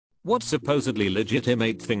What supposedly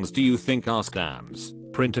legitimate things do you think are scams?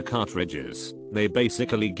 Printer cartridges. They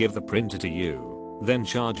basically give the printer to you, then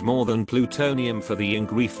charge more than plutonium for the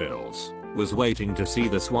ink refills. Was waiting to see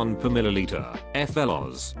this one per milliliter.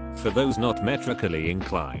 FLOS. For those not metrically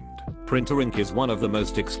inclined, printer ink is one of the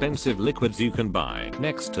most expensive liquids you can buy.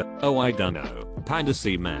 Next to, oh I dunno, Panda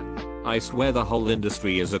Semen. I swear the whole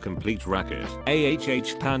industry is a complete racket.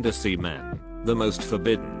 Panda Semen. The most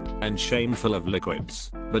forbidden and shameful of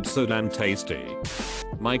liquids, but so damn tasty.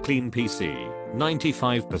 My clean PC.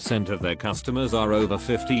 95% of their customers are over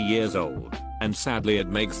 50 years old, and sadly it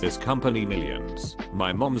makes this company millions.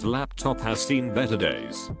 My mom's laptop has seen better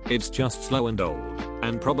days. It's just slow and old,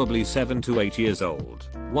 and probably 7 to 8 years old.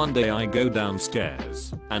 One day I go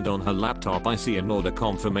downstairs, and on her laptop I see an order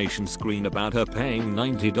confirmation screen about her paying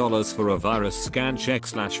 $90 for a virus scan check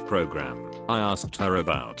 / program. I asked her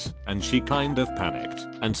about, and she kind of panicked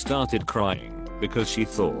and started crying because she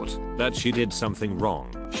thought that she did something wrong.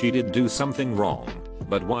 She did do something wrong,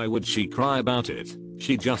 but why would she cry about it?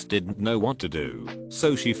 She just didn't know what to do,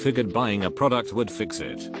 so she figured buying a product would fix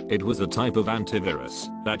it. It was a type of antivirus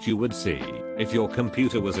that you would see if your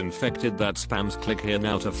computer was infected that spams click here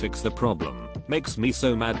now to fix the problem. Makes me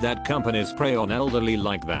so mad that companies prey on elderly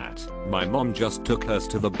like that. My mom just took hers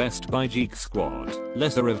to the Best Buy Geek Squad.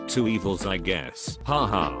 Lesser of two evils I guess.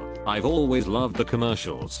 Haha. I've always loved the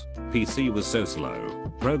commercials. PC was so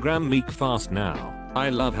slow. Program Meek fast now. I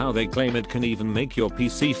love how they claim it can even make your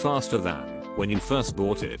PC faster than when you first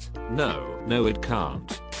bought it. No it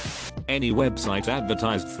can't. Any website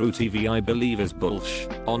advertised through TV I believe is bullsh.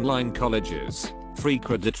 Online colleges. Free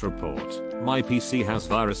credit report. My PC has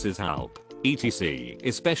viruses help. etc.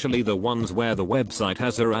 Especially the ones where the website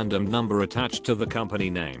has a random number attached to the company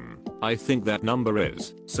name. I think that number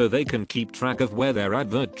is so they can keep track of where their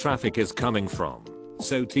advert traffic is coming from.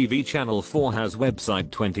 So TV channel 4 has website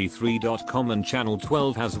 23.com and channel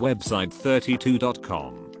 12 has website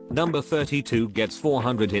 32.com. Number 32 gets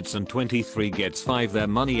 400 hits and 23 gets 5. Their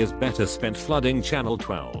money is better spent flooding channel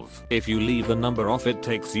 12. If you leave the number off it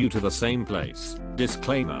takes you to the same place.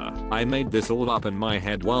 Disclaimer, I made this all up in my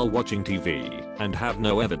head while watching TV and have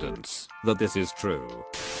no evidence that this is true.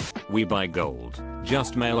 We buy gold.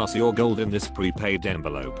 Just mail us your gold in this prepaid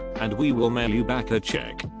envelope and we will mail you back a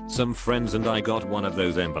check. Some friends and I got one of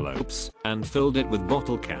those envelopes and filled it with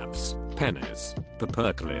bottle caps, pennies,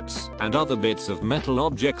 paper clips, and other bits of metal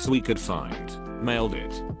objects we could find. Mailed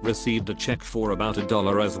it, received a check for about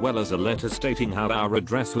 $1 as well as a letter stating how our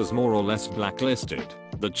address was more or less blacklisted.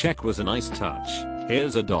 The check was a nice touch.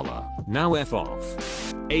 Here's $1. Now F off.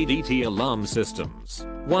 ADT alarm systems.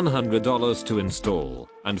 $100 to install,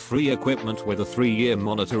 and free equipment with a 3-year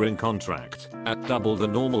monitoring contract. At double the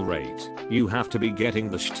normal rate, you have to be getting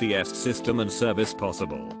the shittiest system and service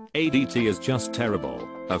possible. ADT is just terrible.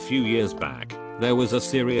 A few years back, there was a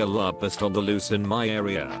serial rapist on the loose in my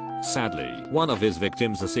area. Sadly, one of his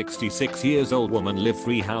victims, a 66 years old woman, lived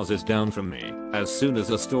 3 houses down from me. As soon as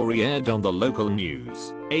the story aired on the local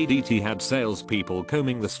news, ADT had salespeople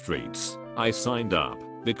combing the streets. I signed up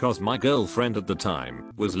because my girlfriend at the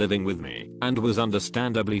time was living with me and was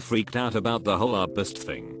understandably freaked out about the whole rapist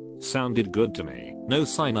thing. Sounded good to me. No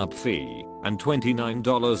sign up fee and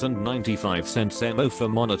 $29.95 MO for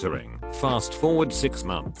monitoring. Fast forward 6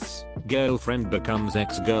 months. Girlfriend becomes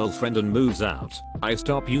ex-girlfriend and moves out. I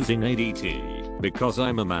stop using ADT because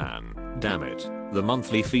I'm a man. Damn it. The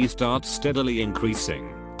monthly fee starts steadily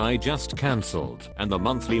increasing. I just cancelled and the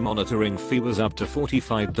monthly monitoring fee was up to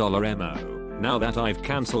 $45 MO. Now that I've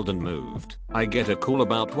cancelled and moved, I get a call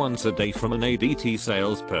about once a day from an ADT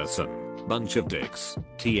salesperson. Bunch of dicks.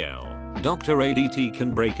 TL. Dr. ADT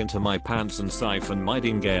can break into my pants and siphon my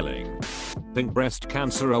dingaling. Pink breast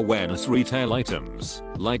cancer awareness retail items,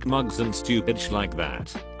 like mugs and stupid sh like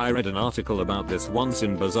that. I read an article about this once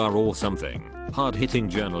in Bazaar or something. Hard-hitting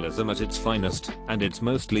journalism at its finest, and it's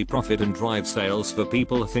mostly profit and drive sales for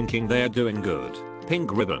people thinking they're doing good.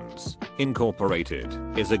 Pink Ribbons Incorporated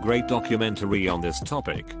is a great documentary on this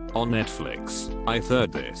topic on Netflix. I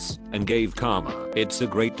third this and gave karma. It's a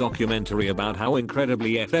great documentary about how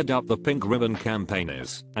incredibly effed up the Pink Ribbon campaign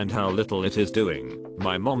is and how little it is doing.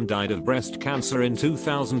 My mom died of breast cancer in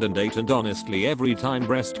 2008 and honestly every time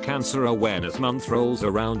breast cancer awareness month rolls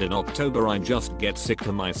around in October I just get sick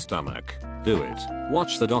to my stomach. Do it.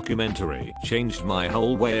 Watch the documentary. Changed my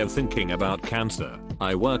whole way of thinking about cancer.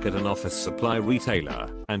 I work at an office supply retailer,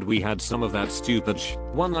 and we had some of that stupid sh.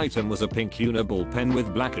 One item was a pink uniball pen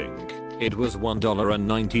with black ink. It was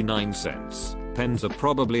 $1.99. pens are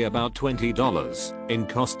probably about $20 in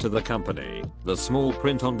cost to the company. The small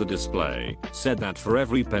print on the display said that for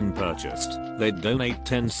every pen purchased, they'd donate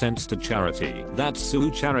 10 cents to charity. That's so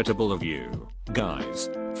charitable of you. Guys,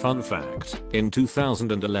 fun fact, in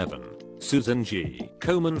 2011, Susan G.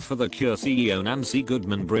 Komen for the Cure CEO Nancy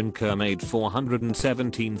Goodman Brinker made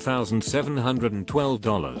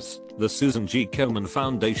 $417,712. The Susan G. Komen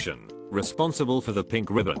Foundation, responsible for the pink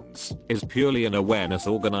ribbons, is purely an awareness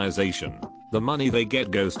organization. The money they get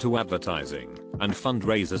goes to advertising and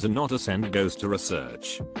fundraisers and not a cent goes to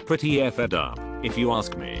research. Pretty effed up, if you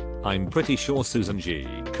ask me. I'm pretty sure Susan G.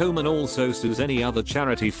 Komen also sues any other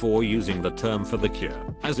charity for using the term for the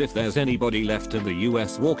cure. As if there's anybody left in the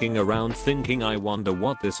US walking around thinking I wonder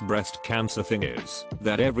what this breast cancer thing is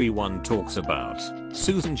that everyone talks about.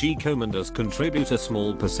 Susan G. Komen does contribute a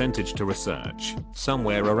small percentage to research,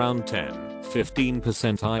 somewhere around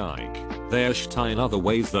 10-15% I like. They're shitty in other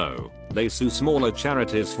ways though. They sue smaller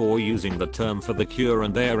charities for using the term for the cure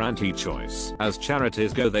and they're anti-choice. As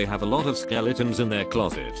charities go, they have a lot of skeletons in their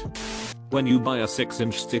closet. When you buy a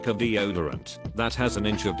 6-inch stick of deodorant that has an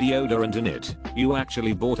inch of deodorant in it, you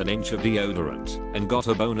actually bought an inch of deodorant and got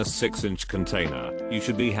a bonus 6-inch container. You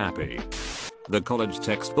should be happy. The college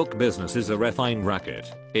textbook business is a refined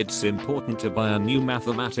racket. It's important to buy a new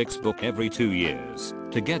mathematics book every 2 years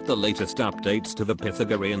to get the latest updates to the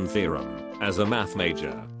Pythagorean theorem. As a math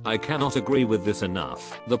major, I cannot agree with this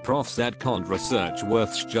enough. The profs that can't research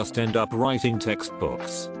worth just end up writing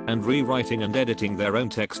textbooks and rewriting and editing their own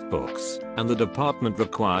textbooks, and the department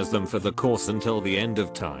requires them for the course until the end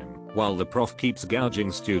of time, while the prof keeps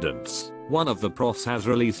gouging students. One of the profs has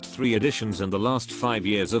released 3 editions in the last 5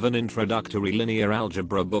 years of an introductory linear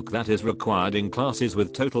algebra book that is required in classes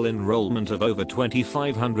with total enrollment of over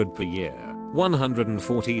 2,500 per year.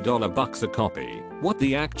 $140 a copy. What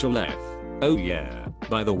the actual F? Oh yeah,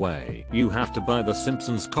 by the way, you have to buy the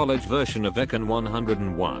Simpsons college version of Econ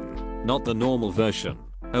 101, not the normal version.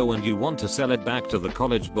 Oh, and you want to sell it back to the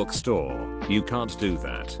college bookstore. You can't do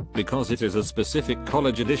that because it is a specific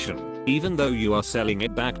college edition, even though you are selling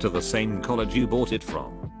it back to the same college you bought it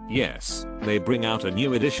from. Yes, they bring out a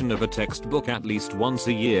new edition of a textbook at least once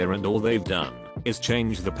a year and all they've done is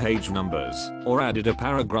change the page numbers or added a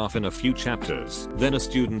paragraph in a few chapters. Then a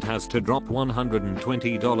student has to drop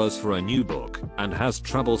 $120 for a new book and has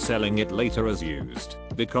trouble selling it later as used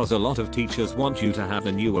because a lot of teachers want you to have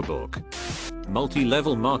a newer book.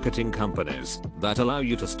 Multi-level marketing companies that allow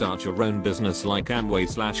you to start your own business like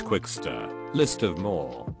Amway/Quickster. List of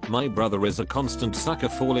more. My brother is a constant sucker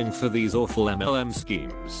falling for these awful MLM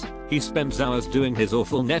schemes. He spends hours doing his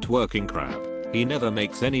awful networking crap. He never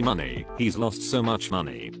makes any money. He's lost so much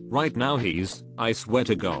money. Right now he's, I swear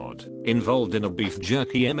to God, involved in a beef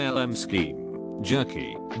jerky MLM scheme.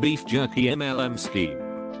 Beef jerky MLM scheme.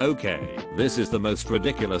 Okay, this is the most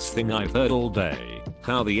ridiculous thing I've heard all day.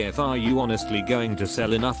 How the F are you honestly going to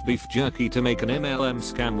sell enough beef jerky to make an MLM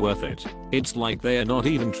scam worth it? It's like they're not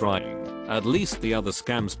even trying. At least the other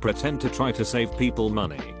scams pretend to try to save people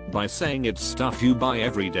money by saying it's stuff you buy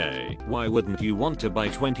every day. Why wouldn't you want to buy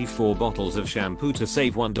 24 bottles of shampoo to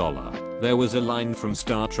save $1? There was a line from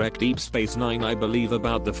Star Trek Deep Space Nine, I believe,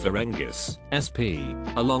 about the Ferengis SP,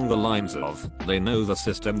 along the lines of, they know the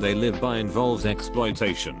system they live by involves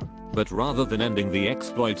exploitation, but rather than ending the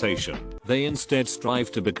exploitation, they instead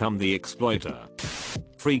strive to become the exploiter.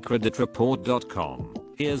 FreeCreditReport.com.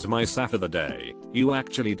 Here's my SAF of the day. You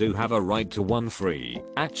actually do have a right to one free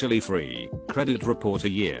credit report a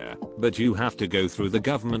year, but you have to go through the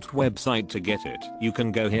government website to get it. You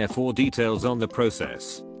can go here for details on the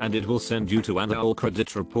process, and it will send you to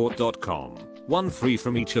AskRedditReport.com. One free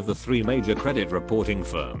from each of the 3 major credit reporting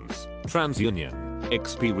firms, TransUnion,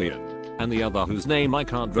 Experian, and the other whose name I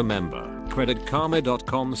can't remember.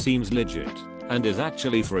 CreditKarma.com seems legit, and is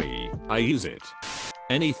actually free. I use it.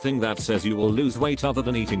 Anything that says you will lose weight other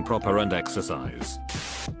than eating proper and exercise.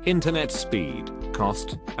 Internet speed,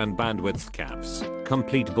 cost, and bandwidth caps.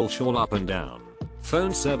 Complete bullshit all up and down.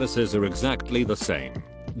 Phone services are exactly the same.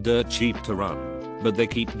 Dirt cheap to run, but they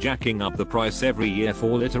keep jacking up the price every year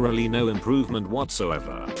for literally no improvement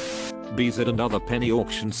whatsoever. Beezid and other penny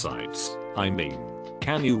auction sites. I mean,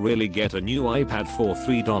 can you really get a new iPad for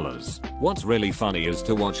 $3? What's really funny is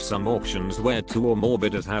to watch some auctions where 2 or more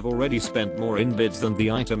bidders have already spent more in bids than the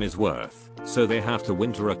item is worth, so they have to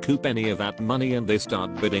win to recoup any of that money and they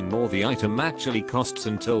start bidding more the item actually costs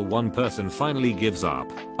until one person finally gives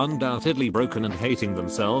up, undoubtedly broken and hating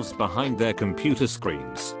themselves behind their computer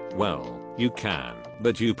screens. Well, you can,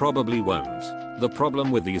 but you probably won't. The problem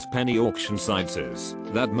with these penny auction sites is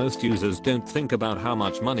that most users don't think about how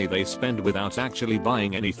much money they spend without actually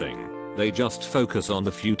buying anything. They just focus on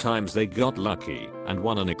the few times they got lucky and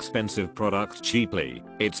won an expensive product cheaply.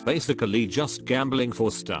 It's basically just gambling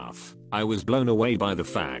for stuff. I was blown away by the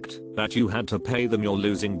fact that you had to pay them your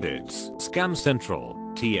losing bits. Scam Central,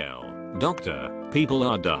 TL. Doctor, people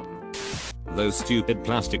are dumb. Those stupid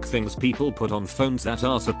plastic things people put on phones that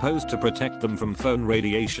are supposed to protect them from phone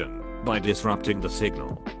radiation by disrupting the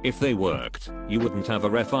signal. If they worked, you wouldn't have a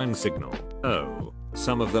refined signal. Oh,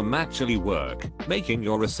 some of them actually work, making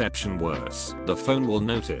your reception worse. The phone will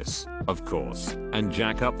notice, of course, and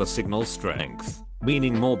jack up the signal strength,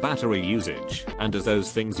 meaning more battery usage. And as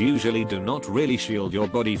those things usually do not really shield your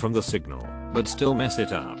body from the signal, but still mess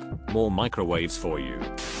it up, more microwaves for you.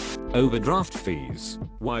 Overdraft fees.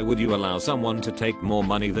 Why would you allow someone to take more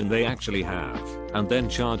money than they actually have and then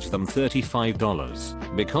charge them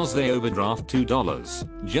 $35 because they overdraft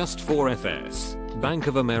 $2 just for FS? Bank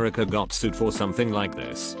of America got sued for something like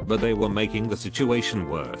this, but they were making the situation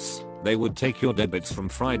worse. They would take your debits from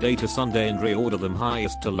Friday to Sunday and reorder them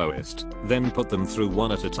highest to lowest, then put them through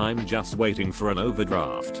one at a time just waiting for an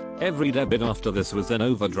overdraft. Every debit after this was then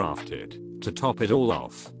overdrafted. To top it all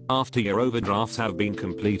off, after your overdrafts have been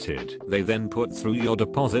completed, they then put through your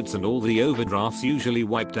deposits and all the overdrafts usually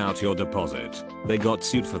wiped out your deposit. They got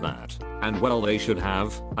sued for that. And well they should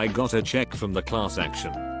have. I got a check from the class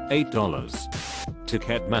action. $8.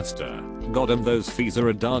 Ticketmaster. Got 'em, those fees are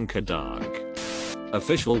a dark.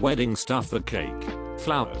 Official wedding stuff, the cake,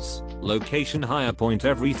 flowers, location, higher point,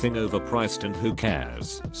 everything overpriced, and who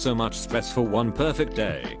cares? So much stress for one perfect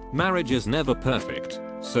day. Marriage is never perfect,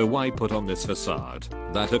 so why put on this facade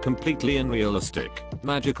that a completely unrealistic,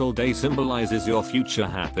 magical day symbolizes your future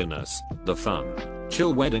happiness? The fun,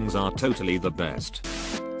 chill weddings are totally the best.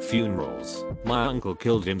 Funerals. My uncle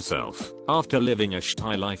killed himself after living a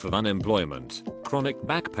shitty life of unemployment, chronic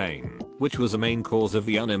back pain, which was a main cause of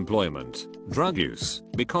the unemployment, drug use,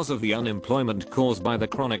 because of the unemployment caused by the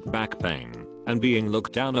chronic back pain, and being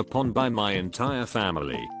looked down upon by my entire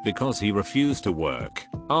family because he refused to work.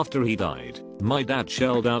 After he died, my dad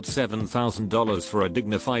shelled out $7,000 for a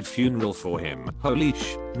dignified funeral for him. Holy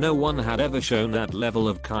sh! No one had ever shown that level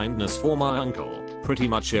of kindness for my uncle. Pretty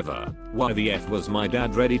much ever. Why the F was my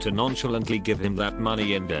dad ready to nonchalantly give him that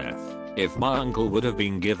money in death? If my uncle would have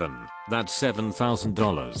been given that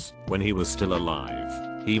 $7,000 when he was still alive,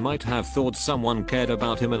 he might have thought someone cared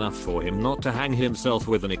about him enough for him not to hang himself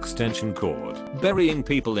with an extension cord. Burying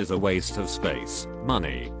people is a waste of space,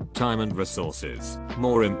 money, time and resources.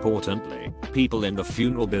 More importantly, people in the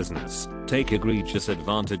funeral business take egregious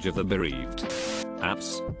advantage of the bereaved.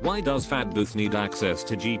 Apps. Why does Fat Booth need access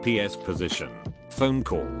to GPS position, phone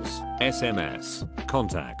calls, SMS,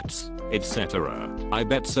 contacts, etc.? I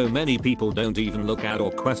bet so many people don't even look at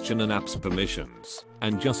or question an app's permissions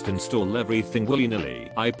and just install everything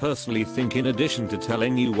willy-nilly. I personally think in addition to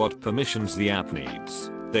telling you what permissions the app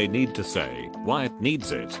needs, they need to say why it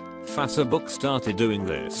needs it. Facebook started doing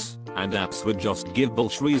this, and apps would just give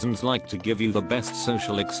bullshit reasons like to give you the best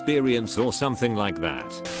social experience or something like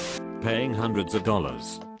that. Paying hundreds of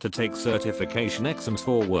dollars to take certification exams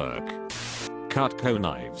for work. Cutco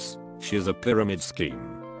knives. She's a pyramid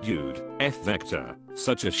scheme. Dude, F Vector.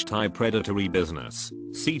 Such a shitty predatory business.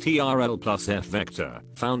 CTRL plus F Vector.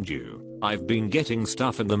 Found you. I've been getting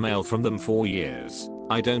stuff in the mail from them for years.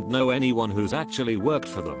 I don't know anyone who's actually worked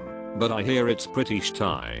for them, but I hear it's pretty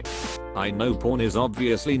shitty. I know porn is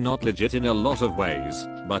obviously not legit in a lot of ways,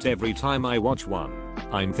 but every time I watch one,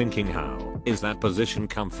 I'm thinking, how is that position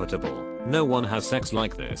comfortable? No one has sex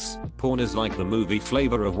like this. Porn is like the movie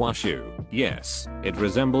flavor of Washu. Yes, it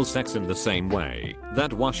resembles sex in the same way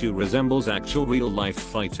that Washu resembles actual real life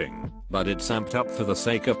fighting, but it's amped up for the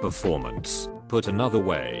sake of performance. Put another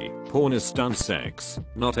way, porn is stunt sex,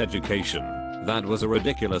 not education. That was a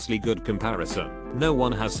ridiculously good comparison. No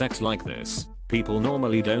one has sex like this. People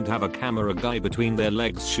normally don't have a camera guy between their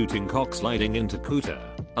legs shooting cock sliding into cooter.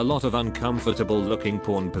 A lot of uncomfortable looking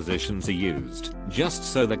porn positions are used just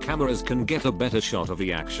so the cameras can get a better shot of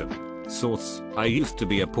the action. Source: I used to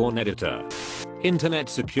be a porn editor. Internet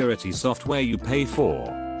security software you pay for.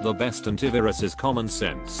 The best antivirus is Common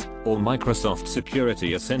Sense or Microsoft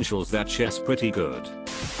Security Essentials. That shit's pretty good.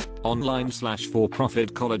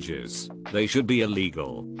 Online/for-profit colleges. They should be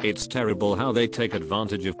illegal. It's terrible how they take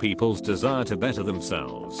advantage of people's desire to better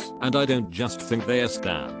themselves. And I don't just think they are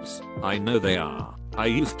scams. I know they are. I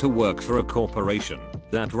used to work for a corporation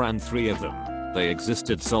that ran 3 of them. They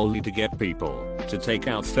existed solely to get people to take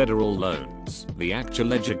out federal loans. The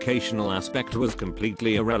actual educational aspect was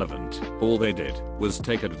completely irrelevant. All they did was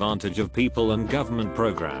take advantage of people and government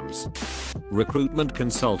programs. Recruitment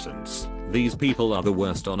consultants. These people are the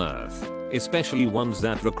worst on earth, especially ones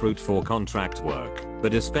that recruit for contract work.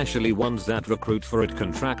 but especially ones that recruit for it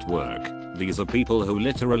contract work. These are people who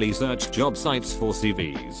literally search job sites for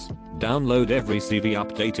CVs. Download every CV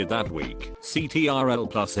updated that week,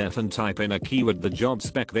 Ctrl+F, and type in a keyword the job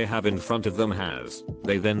spec they have in front of them has.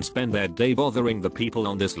 They then spend their day bothering the people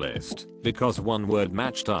on this list. Because one word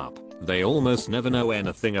matched up, they almost never know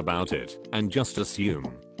anything about it, and just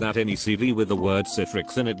assume that any CV with the word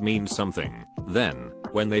Citrix in it means something. Then,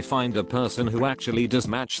 when they find a person who actually does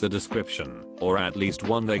match the description, or at least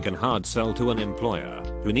one they can hard sell to an employer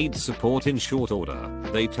who needs support in short order,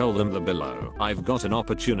 they tell them the below. I've got an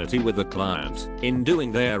opportunity with a client. In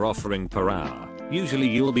doing they're offering per hour. Usually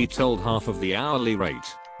you'll be told half of the hourly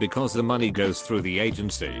rate, because the money goes through the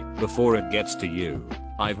agency before it gets to you.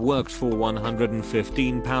 I've worked for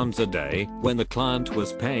 £115 a day when the client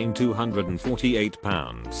was paying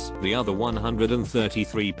 £248. The other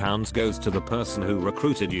 £133 goes to the person who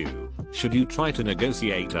recruited you. Should you try to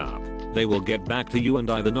negotiate up, they will get back to you and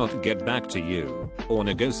either not get back to you, or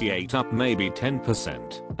negotiate up maybe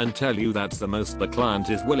 10% and tell you that's the most the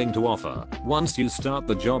client is willing to offer. Once you start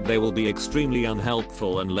the job they will be extremely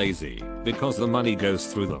unhelpful and lazy, because the money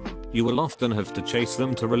goes through them. You will often have to chase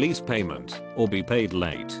them to release payment, or be paid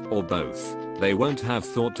late, or both. They won't have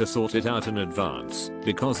thought to sort it out in advance,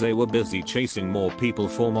 because they were busy chasing more people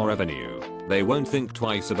for more revenue. They won't think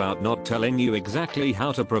twice about not telling you exactly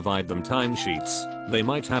how to provide them timesheets. They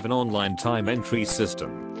might have an online time entry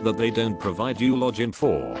system that they don't provide you login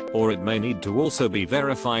for, or it may need to also be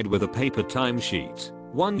verified with a paper timesheet,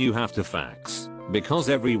 one you have to fax, because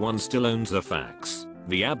everyone still owns a fax.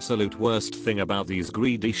 The absolute worst thing about these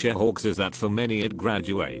greedy sharehogs is that for many it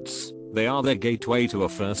graduates. They are their gateway to a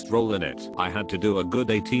first role in it. I had to do a good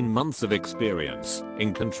 18 months of experience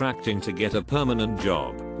in contracting to get a permanent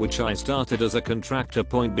job, which I started as a contractor,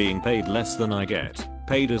 point being paid less than I get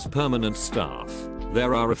paid as permanent staff.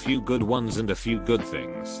 There are a few good ones and a few good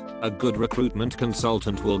things. A good recruitment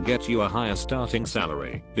consultant will get you a higher starting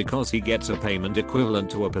salary because he gets a payment equivalent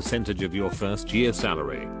to a percentage of your first year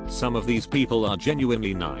salary. Some of these people are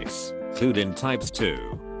genuinely nice, clued in types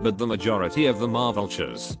too, but the majority of them are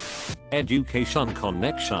vultures. Education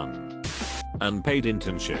connection. Unpaid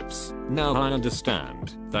internships. Now I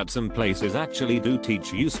understand that some places actually do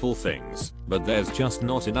teach useful things, but there's just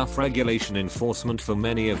not enough regulation enforcement for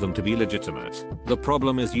many of them to be legitimate. The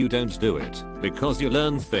problem is you don't do it because you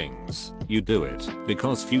learn things. You do it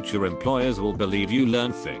because future employers will believe you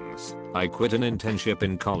learn things. I quit an internship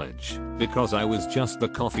in college because I was just the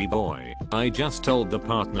coffee boy. I just told the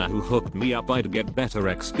partner who hooked me up I'd get better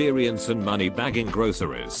experience and money bagging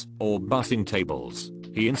groceries or bussing tables.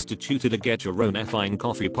 He instituted a get your own effing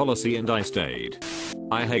coffee policy and I stayed.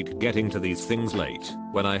 I hate getting to these things late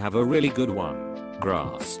when I have a really good one.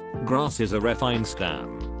 Grass. Grass is a refine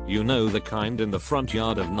scam. You know, the kind in the front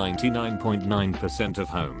yard of 99.9% of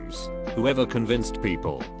homes. Whoever convinced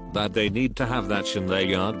people that they need to have that in their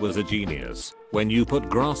yard was a genius. When you put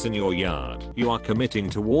grass in your yard, you are committing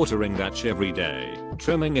to watering that every day,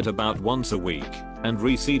 trimming it about once a week, and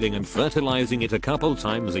reseeding and fertilizing it a couple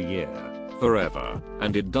times a year. Forever.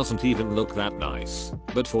 And it doesn't even look that nice,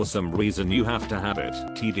 but for some reason you have to have it.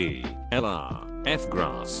 TDLR.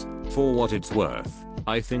 Grass. For what it's worth,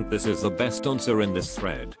 I think this is the best answer in this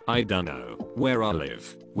thread. I dunno. Where I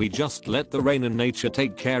live, we just let the rain and nature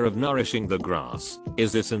take care of nourishing the grass.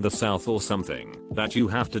 Is this in the south or something that you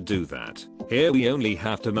have to do that? Here we only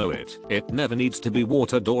have to mow it. It never needs to be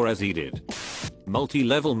watered or as needed.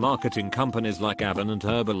 Multi-level marketing companies like Avon and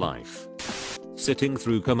Herbalife. Sitting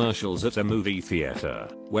through commercials at a movie theater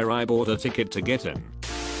where I bought a ticket to get in.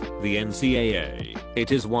 The NCAA.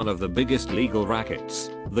 It is one of the biggest legal rackets.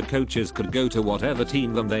 The coaches could go to whatever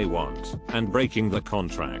team they want and breaking the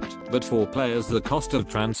contract, but for players the cost of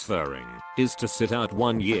transferring is to sit out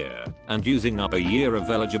 1 year and using up a year of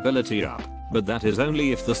eligibility up, but that is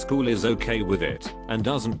only if the school is okay with it and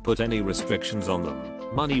doesn't put any restrictions on them.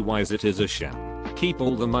 Money wise it is a sham. Keep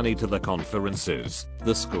all the money to the conferences,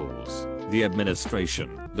 the schools, the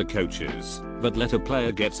administration, the coaches, but let a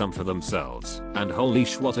player get some for themselves, and holy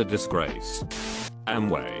sh, what a disgrace.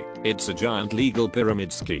 Amway. It's a giant legal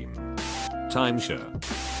pyramid scheme. Timeshare.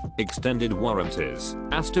 Extended warranties.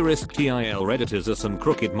 *TIL Redditors are some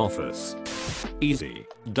crooked moffers. Easy.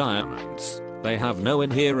 Diamonds. They have no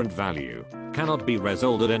inherent value, cannot be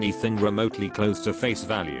resold at anything remotely close to face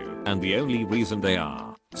value, and the only reason they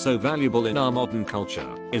are so valuable in our modern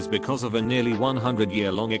culture is because of a nearly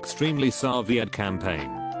 100-year-long extremely Soviet campaign.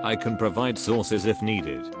 I can provide sources if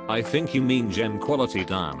needed. I think you mean gem quality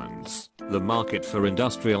diamonds. The market for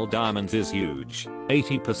industrial diamonds is huge.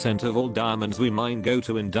 80% of all diamonds we mine go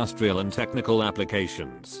to industrial and technical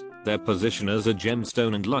applications. Their position as a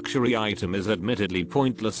gemstone and luxury item is admittedly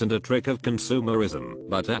pointless and a trick of consumerism,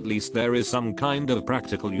 but at least there is some kind of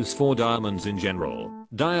practical use for diamonds in general.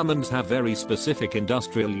 Diamonds have very specific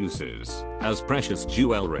industrial uses, as precious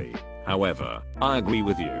jewelry. However, I agree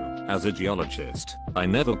with you. As a geologist, I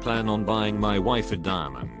never plan on buying my wife a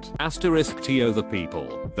diamond. *to the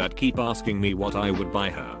people that keep asking me what I would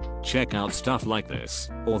buy her. Check out stuff like this.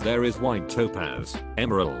 Or there is white topaz,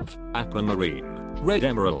 emerald, aquamarine, red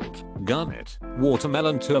emerald, garnet,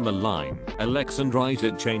 watermelon tourmaline, alexandrite.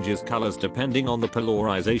 It changes colors depending on the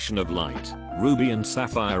polarization of light. Ruby and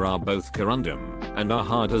sapphire are both corundum and are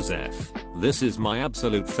hard as F. This is my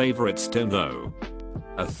absolute favorite stone though.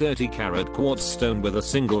 A 30 carat quartz stone with a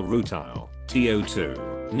single rutile,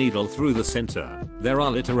 TO2, needle through the center. There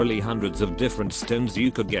are literally hundreds of different stones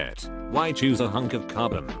you could get. Why choose a hunk of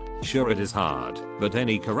carbon? Sure, it is hard, but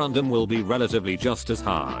any corundum will be relatively just as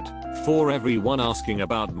hard. For everyone asking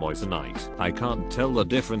about moissanite, I can't tell the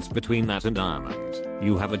difference between that and diamond.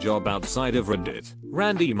 You have a job outside of Reddit.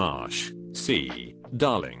 Randy Marsh. See,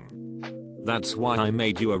 darling. That's why I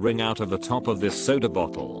made you a ring out of the top of this soda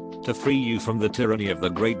bottle, to free you from the tyranny of the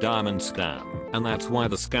great diamond scam, and that's why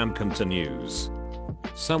the scam continues.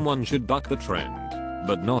 Someone should buck the trend,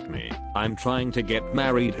 but not me. I'm trying to get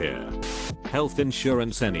married here. Health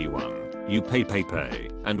insurance, anyone. You pay,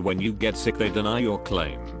 and when you get sick they deny your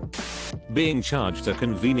claim. Being charged a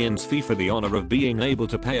convenience fee for the honor of being able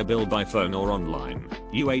to pay a bill by phone or online.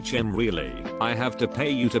 Really? I have to pay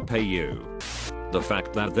you to pay you. The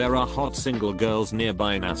fact that there are hot single girls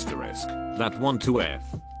nearby an asterisk that want to F.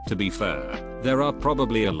 To be fair, there are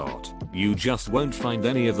probably a lot. You just won't find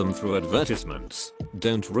any of them through advertisements.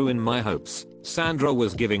 Don't ruin my hopes. Sandra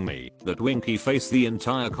was giving me that winky face the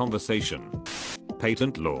entire conversation.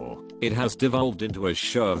 Patent law. It has devolved into a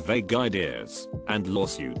show of vague ideas and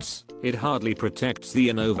lawsuits. It hardly protects the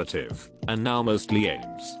innovative, and now mostly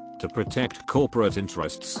aims to protect corporate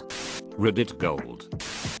interests. Reddit Gold.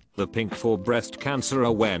 The pink for breast cancer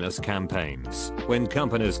awareness campaigns. When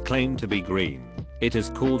companies claim to be green, it is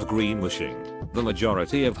called greenwashing. The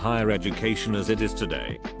majority of higher education as it is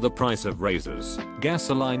today, the price of razors,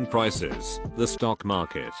 gasoline prices, the stock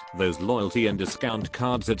market, those loyalty and discount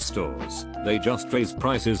cards at stores, they just raise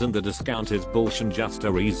prices and the discount is bullshit, just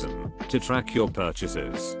a reason to track your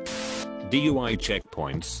purchases. DUI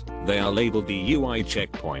checkpoints. They are labeled DUI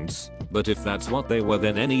checkpoints, but if that's what they were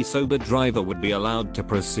then any sober driver would be allowed to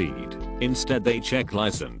proceed. Instead they check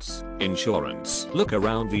license, insurance, look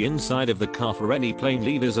around the inside of the car for any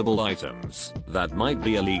plainly visible items that might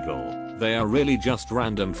be illegal. They are really just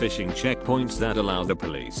random fishing checkpoints that allow the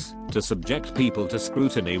police to subject people to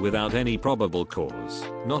scrutiny without any probable cause.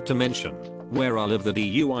 Not to mention, where all of the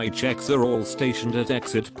DUI checks are all stationed at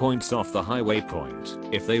exit points off the highway point.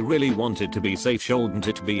 If they really wanted to be safe, shouldn't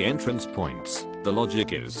it be entrance points? The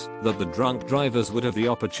logic is that the drunk drivers would have the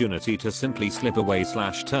opportunity to simply slip away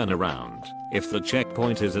 / turn around. If the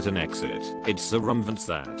checkpoint is at an exit, it's circumvents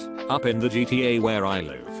that. Up in the GTA where I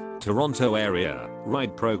live, Toronto area,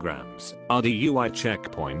 ride programs are DUI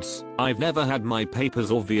checkpoints. I've never had my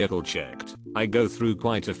papers or vehicle checked. I go through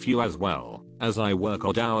quite a few as well, as I work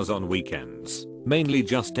odd hours on weekends, mainly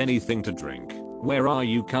just anything to drink. Where are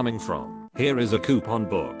you coming from? Here is a coupon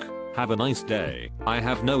book. Have a nice day. I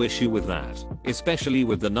have no issue with that, especially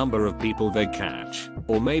with the number of people they catch.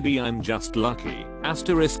 Or maybe I'm just lucky.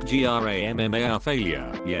 *GRAMMAR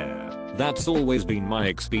failure. Yeah, that's always been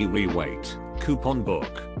my XP reweight. Coupon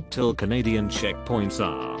book. Till Canadian checkpoints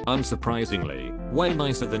are, unsurprisingly, way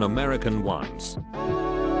nicer than American ones.